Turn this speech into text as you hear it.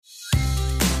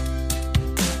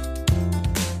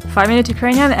5 Minute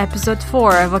Ukrainian Episode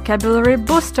 4 Vocabulary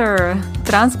Booster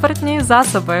Транспортні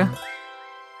засоби.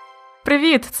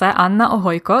 Привіт! Це Анна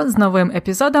Огойко з новим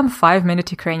епізодом 5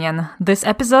 Minute Ukrainian. This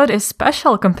episode is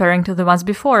special comparing to the ones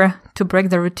before. To break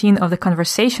the routine of the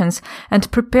conversations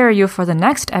and prepare you for the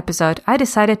next episode, I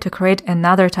decided to create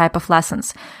another type of lessons.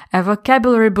 A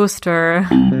vocabulary booster.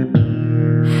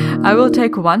 I will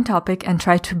take one topic and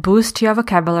try to boost your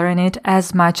vocabulary in it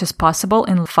as much as possible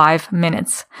in 5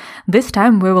 minutes. This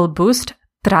time we will boost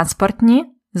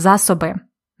транспортні засоби,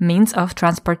 means of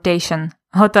transportation.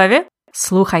 Готові?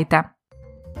 Слухайте.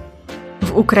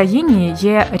 В Україні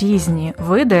є різні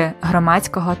види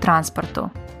громадського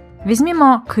транспорту.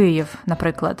 Візьмімо Київ,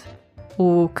 наприклад.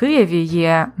 У Києві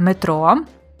є метро,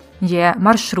 є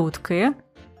маршрутки,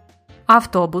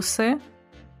 автобуси,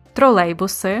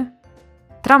 тролейбуси,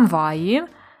 трамваї,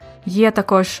 є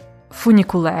також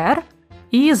фунікулер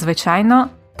і, звичайно,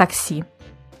 таксі.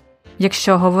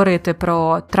 Якщо говорити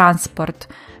про транспорт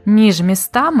між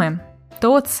містами,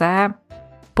 то це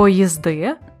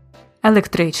поїзди,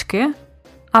 електрички,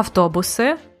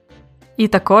 автобуси і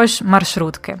також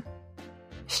маршрутки.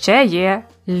 Ще є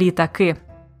літаки.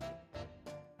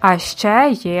 А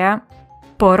ще є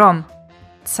паром.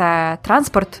 Це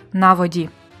транспорт на воді.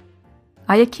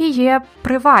 А які є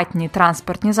приватні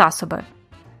транспортні засоби?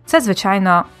 Це,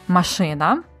 звичайно,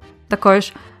 машина,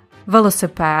 також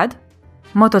велосипед,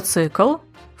 мотоцикл,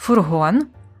 фургон.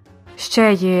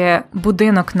 Ще є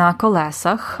будинок на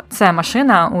колесах. Це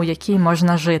машина, у якій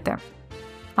можна жити.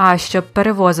 А щоб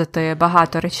перевозити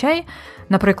багато речей,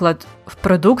 наприклад, в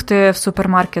продукти в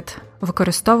супермаркет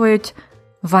використовують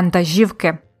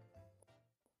вантажівки.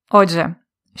 Отже,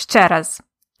 ще раз.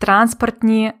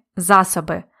 Транспортні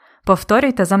засоби.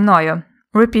 Повторюйте за мною.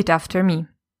 Repeat after me.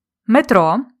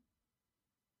 Метро,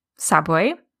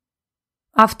 subway,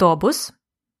 автобус,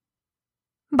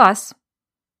 bus,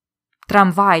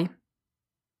 трамвай,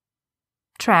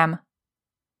 tram,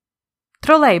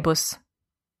 тролейбус,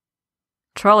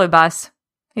 trolleybus.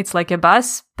 It's like a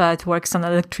bus, but works on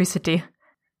electricity.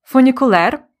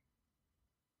 Фунікулер,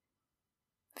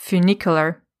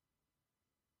 funicular,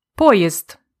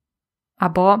 поїзд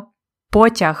або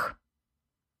потяг.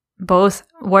 Both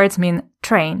words mean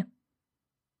train.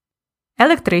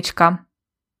 Електричка.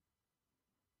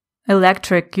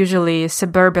 Electric, usually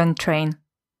suburban train.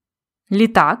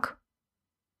 Літак.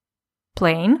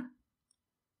 Plane.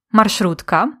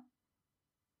 Маршрутка.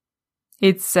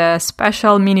 It's a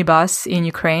special minibus in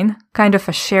Ukraine, kind of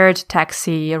a shared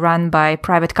taxi run by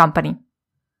private company.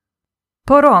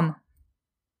 Паром.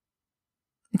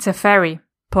 It's a ferry.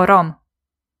 Паром.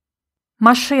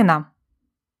 Машина.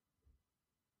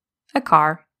 A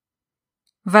car.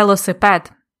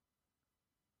 Велосипед.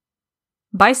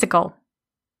 Bicycle.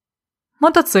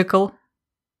 Мотоцикл.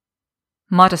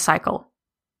 Motorcycle.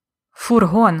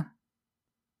 Фургон.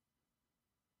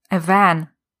 A van.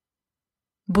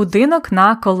 Будинок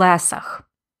на колесах.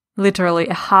 Literally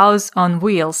a house on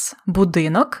wheels.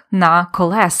 Будинок на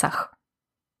колесах.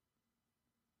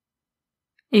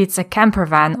 It's a camper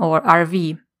van or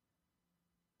RV.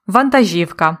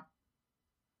 Вантажівка.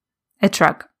 A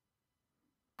truck.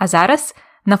 А зараз,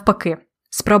 навпаки,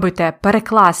 спробуйте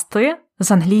перекласти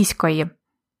з англійської.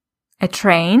 A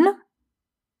train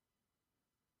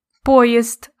 –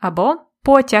 поїзд або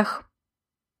потяг.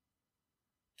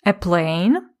 A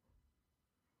plane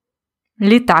 –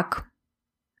 літак.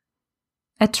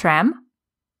 A tram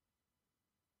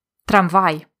 –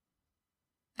 трамвай.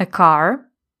 A car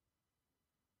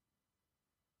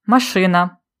 –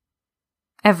 машина.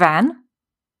 A van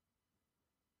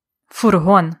 –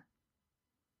 фургон.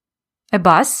 A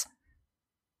bus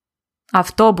 –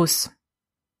 автобус.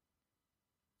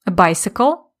 A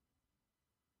bicycle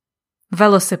 –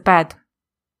 велосипед.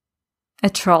 A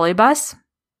trolleybus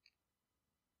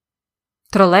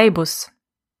 – тролейбус.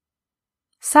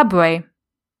 Subway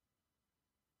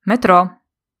 – метро.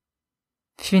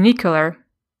 Funicular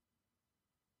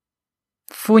 –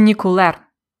 фунікулер.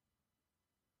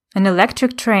 An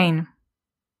electric train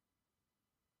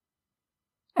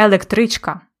 –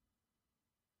 електричка.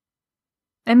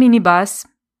 A minibus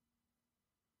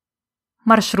 –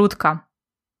 маршрутка.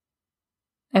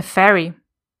 A ferry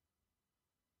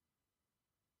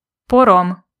 –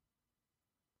 паром.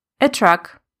 A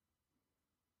truck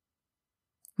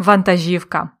 –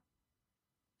 вантажівка.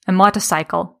 A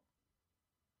motorcycle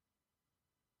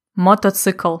 –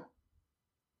 мотоцикл.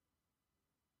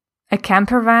 A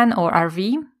camper van or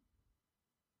RV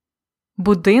 –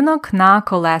 будинок на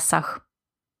колесах.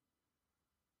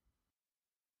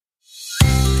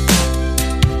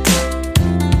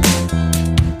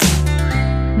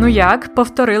 Ну як,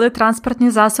 повторили транспортні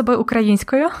засоби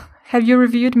українською? Have you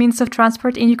reviewed means of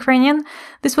transport in Ukrainian?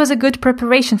 This was a good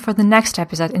preparation for the next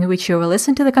episode in which you will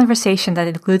listen to the conversation that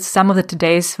includes some of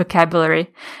today's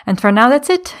vocabulary. And for now, that's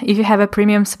it. If you have a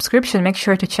premium subscription, make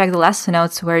sure to check the lesson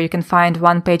notes where you can find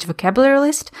one-page vocabulary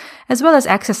list, as well as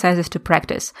exercises to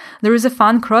practice. There is a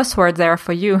fun crossword there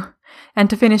for you. And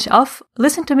to finish off,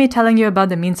 listen to me telling you about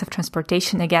the means of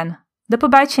transportation again. До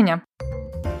побачення!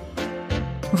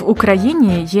 В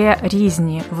Україні є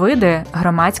різні види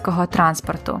громадського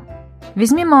транспорту.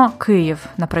 Візьмімо Київ,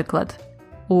 наприклад.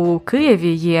 У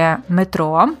Києві є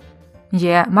метро,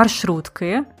 є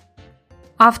маршрутки,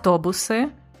 автобуси,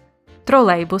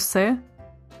 тролейбуси,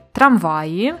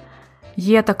 трамваї,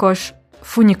 є також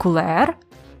фунікулер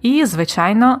і,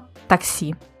 звичайно,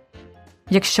 таксі.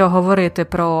 Якщо говорити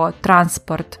про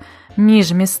транспорт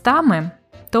між містами,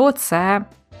 то це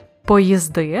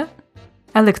поїзди,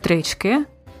 електрички,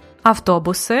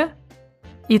 автобуси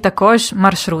і також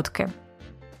маршрутки.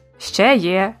 Ще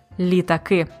є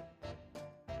літаки.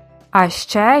 А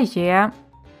ще є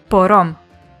паром.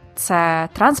 Це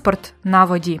транспорт на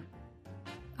воді.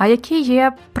 А які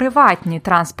є приватні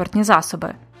транспортні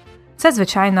засоби? Це,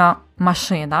 звичайно,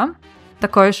 машина,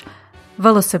 також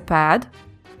велосипед,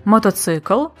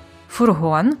 мотоцикл,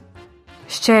 фургон.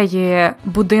 Ще є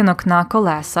будинок на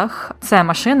колесах. Це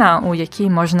машина, у якій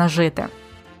можна жити.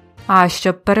 А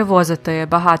щоб перевозити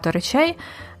багато речей,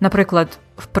 наприклад,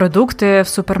 в продукти в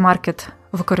супермаркет,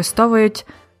 використовують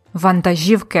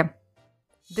вантажівки.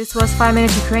 This was 5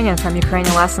 Minute Ukrainian from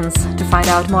Ukrainian Lessons. To find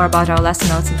out more about our lesson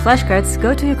notes and flashcards, go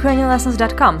to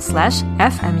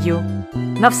ukrainianlessons.com/fmu.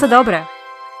 На все добре!